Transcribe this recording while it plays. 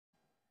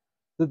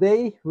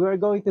Today, we are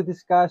going to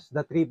discuss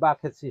the three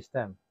bucket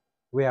system.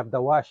 We have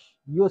the wash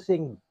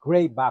using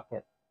gray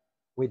bucket.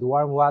 With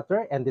warm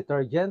water and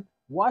detergent,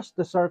 wash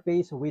the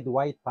surface with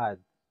white pad.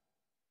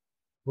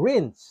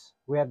 Rinse,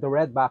 we have the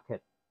red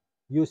bucket.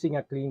 Using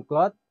a clean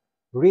cloth,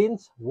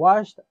 rinse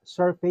washed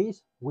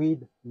surface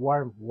with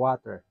warm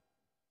water.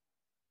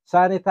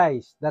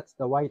 Sanitize, that's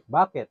the white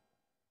bucket.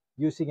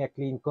 Using a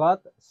clean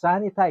cloth,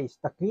 sanitize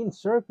the clean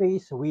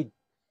surface with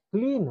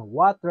clean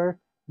water,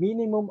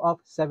 minimum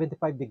of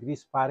 75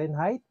 degrees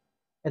Fahrenheit,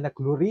 and a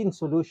chlorine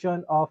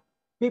solution of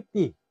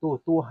 50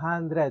 to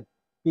 200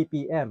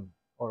 ppm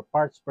or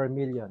parts per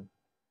million.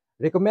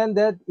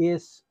 Recommended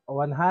is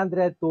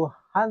 100 to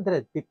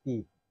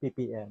 150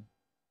 ppm.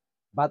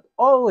 But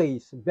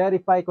always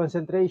verify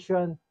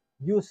concentration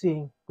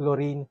using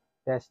chlorine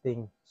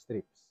testing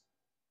strip.